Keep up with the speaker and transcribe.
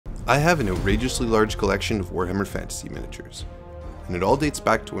I have an outrageously large collection of Warhammer Fantasy miniatures, and it all dates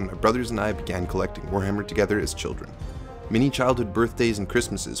back to when my brothers and I began collecting Warhammer together as children. Many childhood birthdays and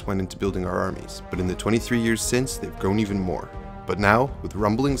Christmases went into building our armies, but in the 23 years since, they've grown even more. But now, with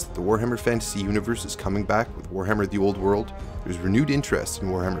rumblings that the Warhammer Fantasy universe is coming back with Warhammer the Old World, there's renewed interest in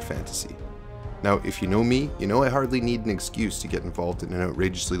Warhammer Fantasy. Now, if you know me, you know I hardly need an excuse to get involved in an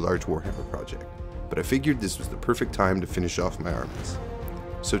outrageously large Warhammer project, but I figured this was the perfect time to finish off my armies.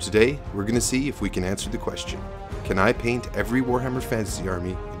 So today, we're going to see if we can answer the question, can I paint every Warhammer Fantasy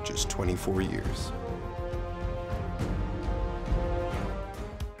Army in just 24 years?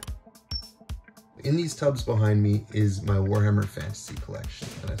 In these tubs behind me is my Warhammer Fantasy collection,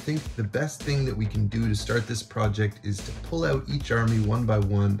 and I think the best thing that we can do to start this project is to pull out each army one by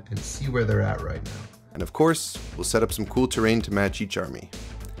one and see where they're at right now. And of course, we'll set up some cool terrain to match each army.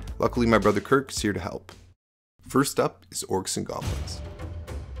 Luckily my brother Kirk is here to help. First up is Orcs and Goblins.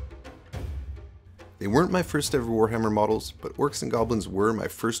 They weren't my first ever Warhammer models, but Orcs and Goblins were my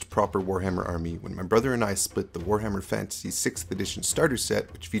first proper Warhammer army when my brother and I split the Warhammer Fantasy 6th edition starter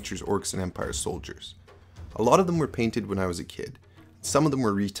set, which features Orcs and Empire soldiers. A lot of them were painted when I was a kid, some of them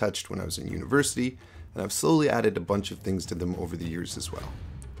were retouched when I was in university, and I've slowly added a bunch of things to them over the years as well.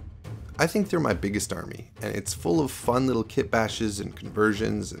 I think they're my biggest army, and it's full of fun little kit bashes and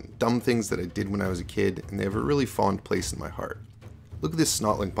conversions and dumb things that I did when I was a kid, and they have a really fond place in my heart. Look at this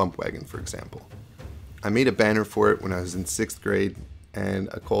Snotling pump wagon, for example. I made a banner for it when I was in 6th grade, and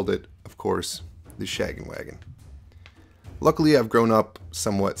I called it, of course, the Shaggin' Wagon. Luckily, I've grown up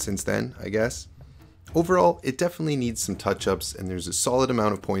somewhat since then, I guess. Overall, it definitely needs some touch-ups, and there's a solid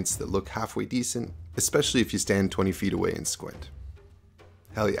amount of points that look halfway decent, especially if you stand 20 feet away and squint.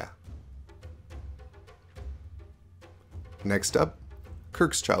 Hell yeah. Next up,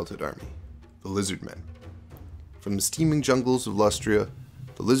 Kirk's childhood army, the Lizardmen. From the steaming jungles of Lustria,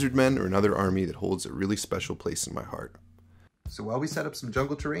 the Lizardmen are another army that holds a really special place in my heart. So while we set up some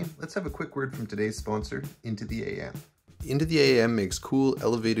jungle terrain, let's have a quick word from today's sponsor, Into the AM. Into the AM makes cool,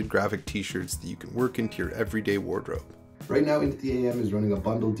 elevated graphic t-shirts that you can work into your everyday wardrobe. Right now, Into the AM is running a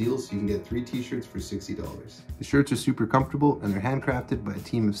bundle deal, so you can get 3 t-shirts for $60. The shirts are super comfortable, and they're handcrafted by a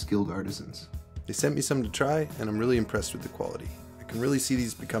team of skilled artisans. They sent me some to try, and I'm really impressed with the quality. I can really see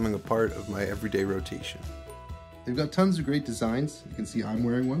these becoming a part of my everyday rotation. They've got tons of great designs. You can see I'm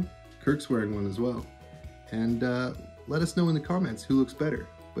wearing one, Kirk's wearing one as well. And let us know in the comments who looks better.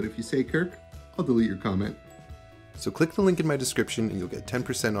 But if you say Kirk, I'll delete your comment. So click the link in my description and you'll get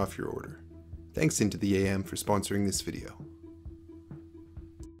 10% off your order. Thanks Into the AM for sponsoring this video.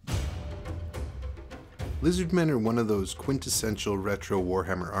 Lizardmen are one of those quintessential retro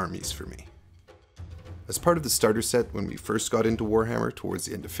Warhammer armies for me. As part of the starter set when we first got into Warhammer towards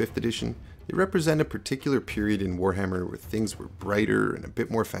the end of 5th edition, they represent a particular period in Warhammer where things were brighter and a bit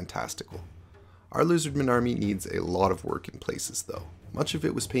more fantastical. Our Lizardman army needs a lot of work in places though. Much of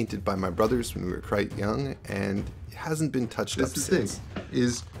it was painted by my brothers when we were quite young, and it hasn't been touched up since. This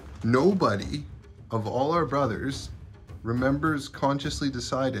is nobody of all our brothers remembers consciously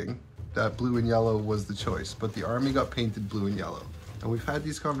deciding that blue and yellow was the choice, but the army got painted blue and yellow. And we've had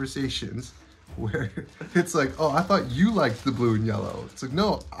these conversations where it's like, oh, I thought you liked the blue and yellow. It's like,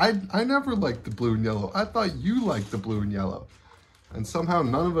 no, I never liked the blue and yellow. I thought you liked the blue and yellow. And somehow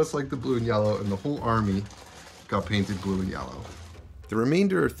none of us liked the blue and yellow, and the whole army got painted blue and yellow. The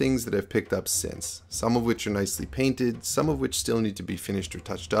remainder are things that I've picked up since, some of which are nicely painted, some of which still need to be finished or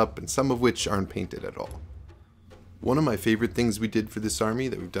touched up, and some of which aren't painted at all. One of my favorite things we did for this army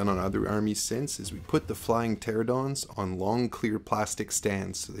that we've done on other armies since is we put the flying pterodons on long clear plastic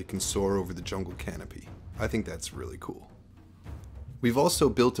stands so they can soar over the jungle canopy. I think that's really cool. We've also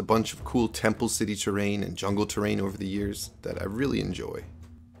built a bunch of cool temple city terrain and jungle terrain over the years that I really enjoy.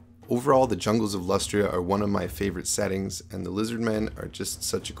 Overall, the jungles of Lustria are one of my favorite settings, and the Lizardmen are just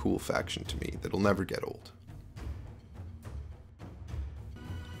such a cool faction to me that'll never get old.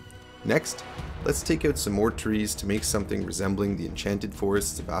 Next, let's take out some more trees to make something resembling the enchanted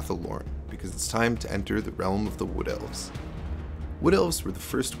forests of Athelorn, because it's time to enter the realm of the Wood Elves. Wood Elves were the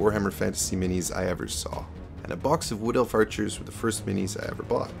first Warhammer Fantasy minis I ever saw, and a box of Wood Elf archers were the first minis I ever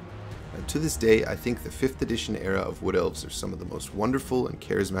bought. And to this day, I think the 5th edition era of Wood Elves are some of the most wonderful and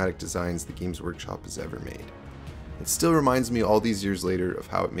charismatic designs the Games Workshop has ever made. It still reminds me all these years later of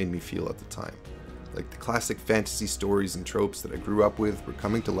how it made me feel at the time. Like the classic fantasy stories and tropes that I grew up with were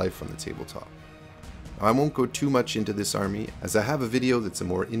coming to life on the tabletop. Now, I won't go too much into this army, as I have a video that's a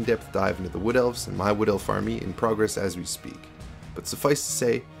more in-depth dive into the Wood Elves and my Wood Elf army in progress as we speak. But suffice to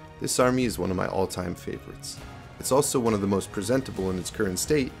say, this army is one of my all-time favorites. It's also one of the most presentable in its current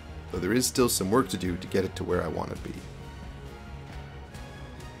state, though there is still some work to do to get it to where I want to be.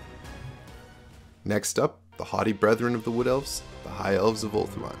 Next up, the haughty brethren of the Wood Elves, the High Elves of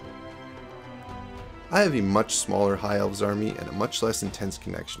Ulthuan. I have a much smaller High Elves army and a much less intense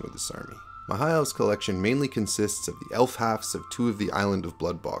connection with this army. My High Elves collection mainly consists of the elf halves of 2 of the Island of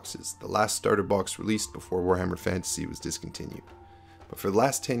Blood boxes, the last starter box released before Warhammer Fantasy was discontinued. But for the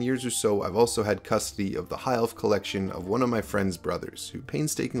last 10 years or so, I've also had custody of the High Elf collection of one of my friend's brothers, who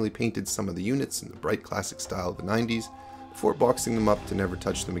painstakingly painted some of the units in the bright classic style of the 90s, before boxing them up to never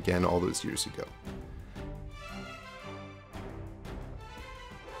touch them again all those years ago.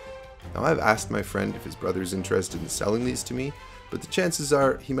 Now, I've asked my friend if his brother is interested in selling these to me, but the chances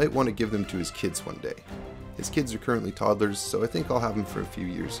are he might want to give them to his kids one day. His kids are currently toddlers, so I think I'll have them for a few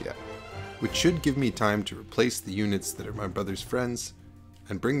years yet, which should give me time to replace the units that are my brother's friends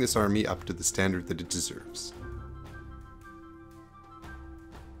and bring this army up to the standard that it deserves.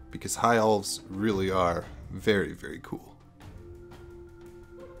 Because High Elves really are very, very cool.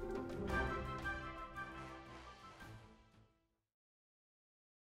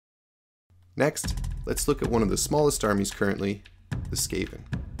 Next, let's look at one of the smallest armies currently, the Skaven.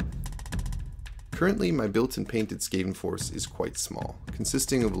 Currently, my built and painted Skaven force is quite small,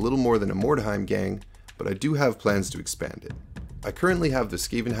 consisting of a little more than a Mordheim gang, but I do have plans to expand it. I currently have the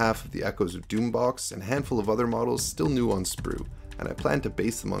Skaven half of the Echoes of Doom box and a handful of other models still new on sprue, and I plan to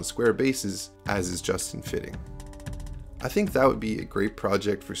base them on square bases, as is just in fitting. I think that would be a great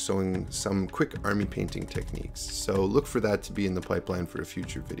project for showing some quick army painting techniques, so look for that to be in the pipeline for a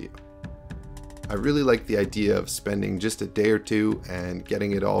future video. I really like the idea of spending just a day or two and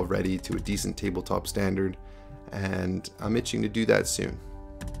getting it all ready to a decent tabletop standard, and I'm itching to do that soon.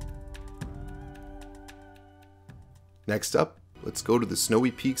 Next up, let's go to the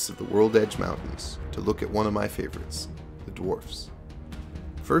snowy peaks of the World Edge Mountains to look at one of my favorites, the Dwarfs.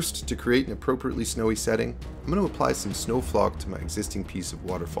 First, to create an appropriately snowy setting, I'm going to apply some snow flock to my existing piece of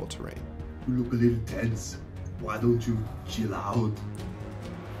waterfall terrain. You look a little tense. Why don't you chill out?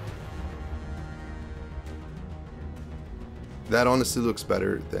 That honestly looks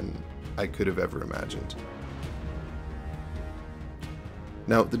better than I could have ever imagined.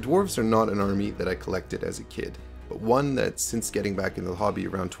 Now, the Dwarves are not an army that I collected as a kid, but one that since getting back into the hobby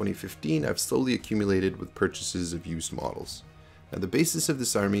around 2015, I've slowly accumulated with purchases of used models. Now, the basis of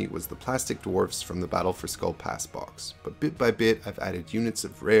this army was the plastic dwarfs from the Battle for Skull Pass box, but bit by bit I've added units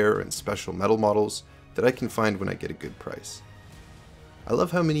of rare and special metal models that I can find when I get a good price. I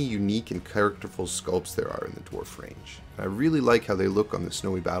love how many unique and characterful sculpts there are in the dwarf range, and I really like how they look on the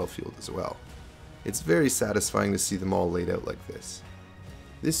snowy battlefield as well. It's very satisfying to see them all laid out like this.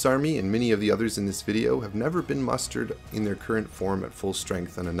 This army and many of the others in this video have never been mustered in their current form at full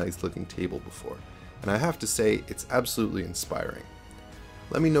strength on a nice looking table before, and I have to say it's absolutely inspiring.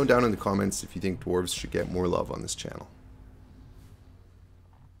 Let me know down in the comments if you think dwarves should get more love on this channel.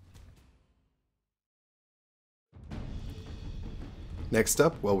 Next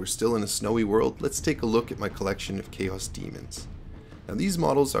up, while we're still in a snowy world, let's take a look at my collection of Chaos Demons. Now, these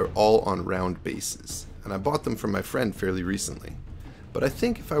models are all on round bases, and I bought them from my friend fairly recently, but I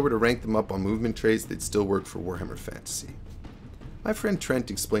think if I were to rank them up on movement trays, they'd still work for Warhammer Fantasy. My friend Trent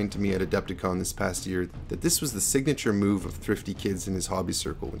explained to me at Adepticon this past year that this was the signature move of thrifty kids in his hobby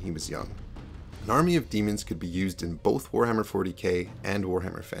circle when he was young. An army of demons could be used in both Warhammer 40k and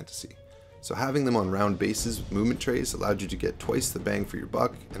Warhammer Fantasy. So having them on round bases with movement trays allowed you to get twice the bang for your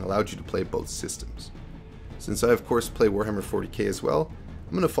buck and allowed you to play both systems. Since I of course play Warhammer 40k as well,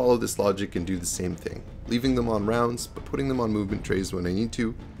 I'm going to follow this logic and do the same thing, leaving them on rounds but putting them on movement trays when I need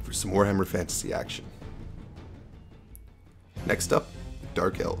to for some Warhammer Fantasy action. Next up,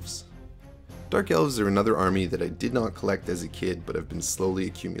 Dark Elves. Dark Elves are another army that I did not collect as a kid but have been slowly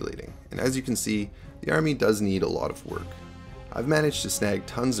accumulating, and as you can see, the army does need a lot of work. I've managed to snag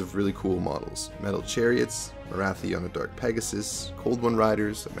tons of really cool models: Metal Chariots, Marathi on a Dark Pegasus, Cold One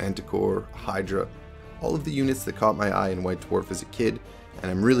Riders, a Manticore, a Hydra, all of the units that caught my eye in White Dwarf as a kid, and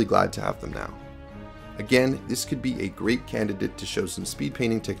I'm really glad to have them now. Again, this could be a great candidate to show some speed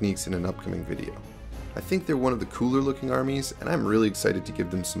painting techniques in an upcoming video. I think they're one of the cooler looking armies, and I'm really excited to give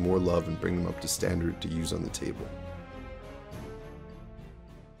them some more love and bring them up to standard to use on the table.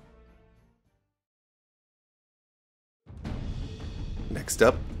 Next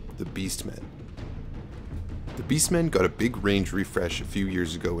up, the Beastmen. The Beastmen got a big range refresh a few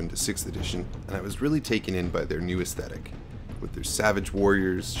years ago into 6th edition, and I was really taken in by their new aesthetic. With their savage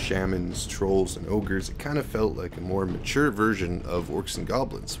warriors, shamans, trolls, and ogres, it kind of felt like a more mature version of orcs and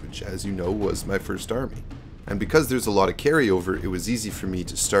goblins, which, as you know, was my first army. And because there's a lot of carryover, it was easy for me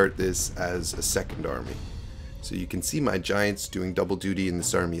to start this as a second army. So you can see my giants doing double duty in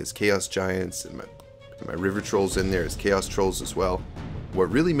this army as chaos giants, and my river trolls in there as chaos trolls as well. What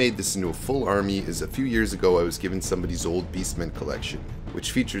really made this into a full army is a few years ago I was given somebody's old Beastmen collection,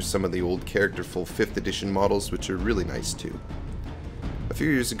 which features some of the old characterful 5th edition models, which are really nice too. A few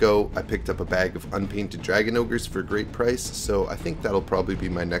years ago, I picked up a bag of unpainted dragon ogres for a great price, so I think that'll probably be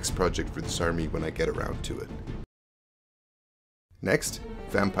my next project for this army when I get around to it. Next,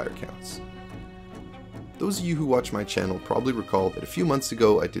 vampire counts. Those of you who watch my channel probably recall that a few months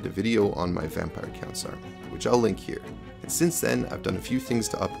ago I did a video on my vampire counts army, which I'll link here, and since then I've done a few things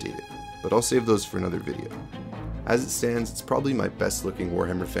to update it, but I'll save those for another video. As it stands, it's probably my best looking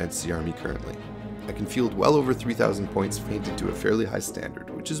Warhammer Fantasy Army currently. I can field well over 3,000 points painted to a fairly high standard,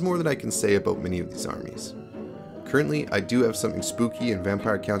 which is more than I can say about many of these armies. Currently, I do have something spooky and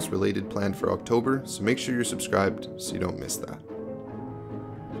vampire counts related planned for October, so make sure you're subscribed so you don't miss that.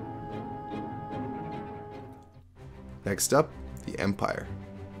 Next up, the Empire.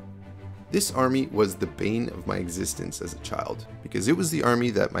 This army was the bane of my existence as a child, because it was the army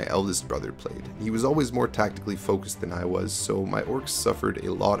that my eldest brother played. He was always more tactically focused than I was, so my orcs suffered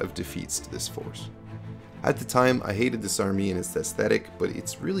a lot of defeats to this force. At the time, I hated this army and its aesthetic, but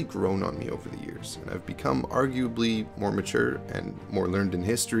it's really grown on me over the years, and I've become arguably more mature and more learned in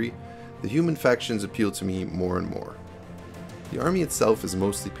history. The human factions appeal to me more and more. The army itself is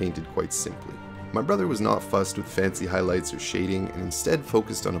mostly painted quite simply. My brother was not fussed with fancy highlights or shading, and instead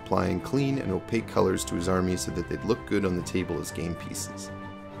focused on applying clean and opaque colors to his army so that they'd look good on the table as game pieces.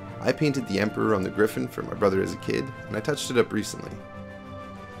 I painted the Emperor on the Griffin for my brother as a kid, and I touched it up recently.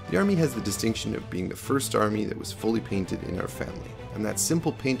 The army has the distinction of being the first army that was fully painted in our family, and that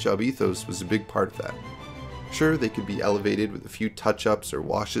simple paint job ethos was a big part of that. Sure, they could be elevated with a few touch-ups or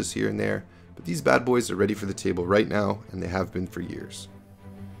washes here and there, but these bad boys are ready for the table right now, and they have been for years.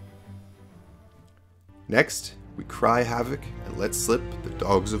 Next, we cry havoc and let slip the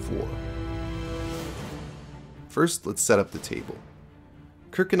dogs of war. First, let's set up the table.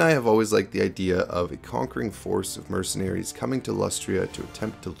 Kirk and I have always liked the idea of a conquering force of mercenaries coming to Lustria to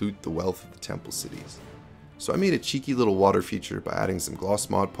attempt to loot the wealth of the temple cities. So I made a cheeky little water feature by adding some gloss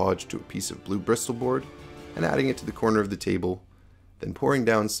Mod Podge to a piece of blue Bristol board and adding it to the corner of the table, then pouring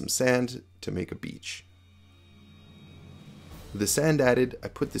down some sand to make a beach. With the sand added, I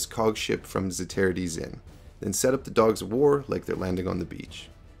put this cog ship from Zeterides in, then set up the dogs of war like they're landing on the beach.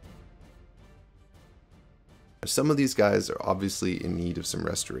 Some of these guys are obviously in need of some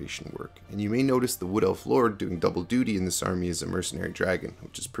restoration work, and you may notice the Wood Elf Lord doing double duty in this army as a mercenary dragon,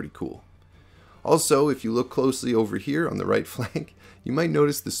 which is pretty cool. Also, if you look closely over here on the right flank, you might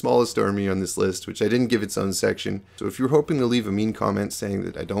notice the smallest army on this list, which I didn't give its own section, so if you're hoping to leave a mean comment saying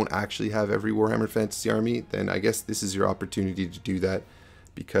that I don't actually have every Warhammer Fantasy Army, then I guess this is your opportunity to do that,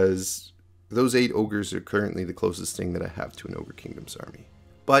 because those 8 ogres are currently the closest thing that I have to an Ogre Kingdoms army.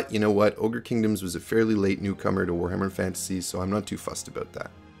 But you know what, Ogre Kingdoms was a fairly late newcomer to Warhammer Fantasy, so I'm not too fussed about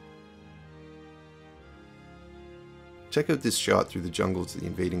that. Check out this shot through the jungles of the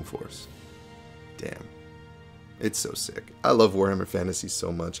invading force. Damn. It's so sick. I love Warhammer Fantasy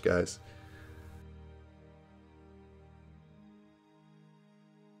so much, guys.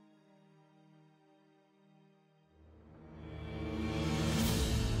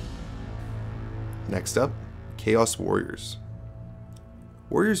 Next up, Chaos Warriors.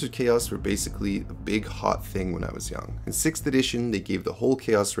 Warriors of Chaos were basically a big hot thing when I was young. In 6th edition, they gave the whole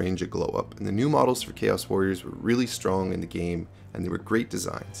Chaos range a glow up, and the new models for Chaos Warriors were really strong in the game, and they were great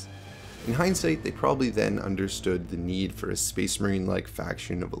designs. In hindsight, they probably then understood the need for a Space Marine-like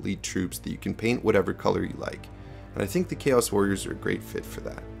faction of elite troops that you can paint whatever color you like, and I think the Chaos Warriors are a great fit for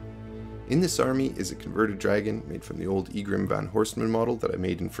that. In this army is a converted dragon made from the old Egrim Van Horstman model that I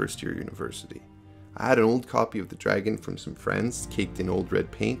made in first year university. I had an old copy of the dragon from some friends, caked in old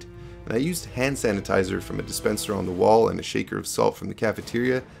red paint, and I used hand sanitizer from a dispenser on the wall and a shaker of salt from the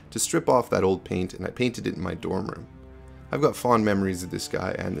cafeteria to strip off that old paint, and I painted it in my dorm room. I've got fond memories of this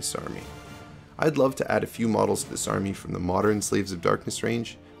guy and this army. I'd love to add a few models to this army from the modern Slaves of Darkness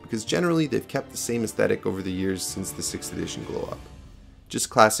range, because generally they've kept the same aesthetic over the years since the 6th edition glow up. Just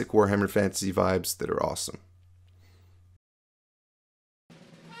classic Warhammer Fantasy vibes that are awesome.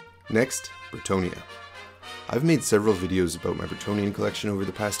 Next, Bretonnia. I've made several videos about my Bretonnian collection over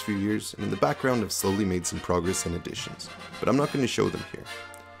the past few years, and in the background I've slowly made some progress and additions, but I'm not going to show them here.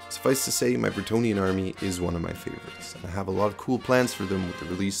 Suffice to say, my Bretonnian army is one of my favorites, and I have a lot of cool plans for them with the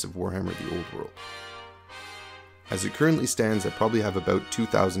release of Warhammer the Old World. As it currently stands, I probably have about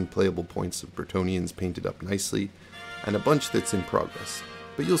 2,000 playable points of Bretonnians painted up nicely, and a bunch that's in progress,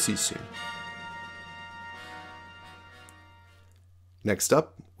 but you'll see soon. Next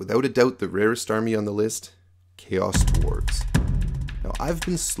up, without a doubt the rarest army on the list, Chaos Dwarves. Now I've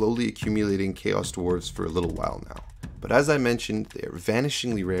been slowly accumulating Chaos Dwarves for a little while now, but as I mentioned, they are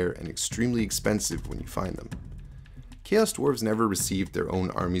vanishingly rare and extremely expensive when you find them. Chaos Dwarves never received their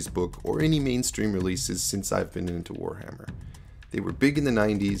own armies book or any mainstream releases since I've been into Warhammer. They were big in the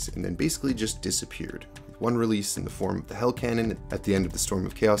 90s and then basically just disappeared, with one release in the form of the Hell Cannon at the end of the Storm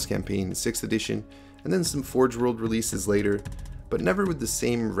of Chaos campaign in 6th edition, and then some Forge World releases later, but never with the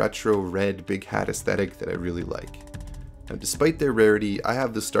same retro red big hat aesthetic that I really like. Now, despite their rarity, I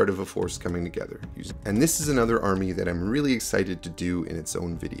have the start of a force coming together, and this is another army that I'm really excited to do in its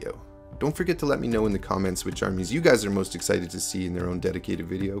own video. Don't forget to let me know in the comments which armies you guys are most excited to see in their own dedicated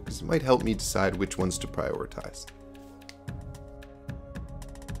video, because it might help me decide which ones to prioritize.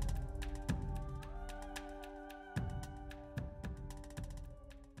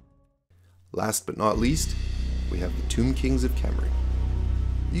 Last but not least, we have the Tomb Kings of Khemri.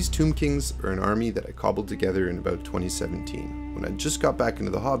 These Tomb Kings are an army that I cobbled together in about 2017, when I just got back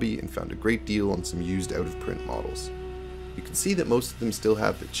into the hobby and found a great deal on some used out-of-print models. You can see that most of them still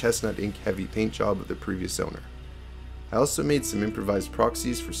have the chestnut ink heavy paint job of their previous owner. I also made some improvised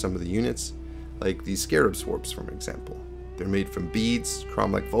proxies for some of the units, like these Scarab Swarps for example. They're made from beads,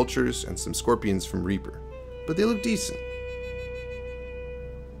 crom-like vultures, and some scorpions from Reaper, but they look decent.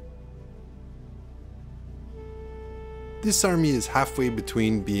 This army is halfway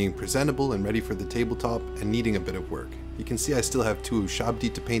between being presentable and ready for the tabletop and needing a bit of work. You can see I still have 2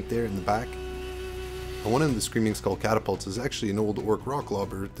 Ushabti to paint there in the back. And one of the Screaming Skull catapults is actually an old orc rock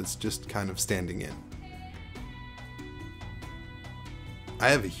lobber that's just kind of standing in. I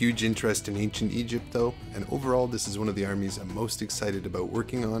have a huge interest in ancient Egypt though, and overall this is one of the armies I'm most excited about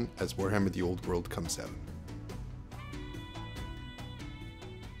working on as Warhammer the Old World comes out.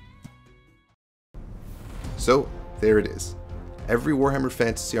 So, there it is. Every Warhammer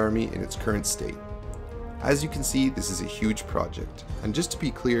Fantasy Army in its current state. As you can see, this is a huge project, and just to be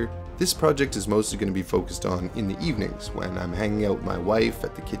clear, this project is mostly going to be focused on in the evenings when I'm hanging out with my wife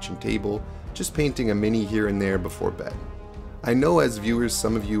at the kitchen table, just painting a mini here and there before bed. I know as viewers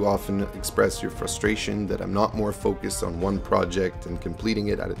some of you often express your frustration that I'm not more focused on one project and completing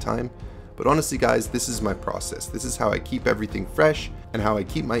it at a time, but honestly guys, this is my process. This is how I keep everything fresh and how I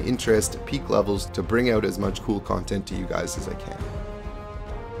keep my interest at peak levels to bring out as much cool content to you guys as I can.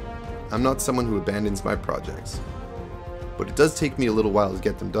 I'm not someone who abandons my projects, but it does take me a little while to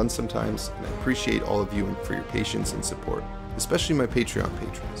get them done sometimes, and I appreciate all of you for your patience and support, especially my Patreon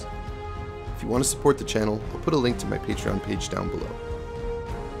patrons. If you want to support the channel, I'll put a link to my Patreon page down below.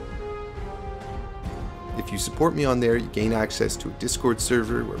 If you support me on there, you gain access to a Discord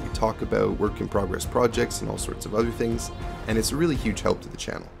server where we talk about work in progress projects and all sorts of other things, and it's a really huge help to the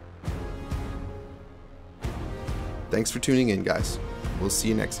channel. Thanks for tuning in guys. We'll see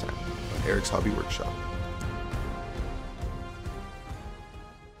you next time on Eric's Hobby Workshop.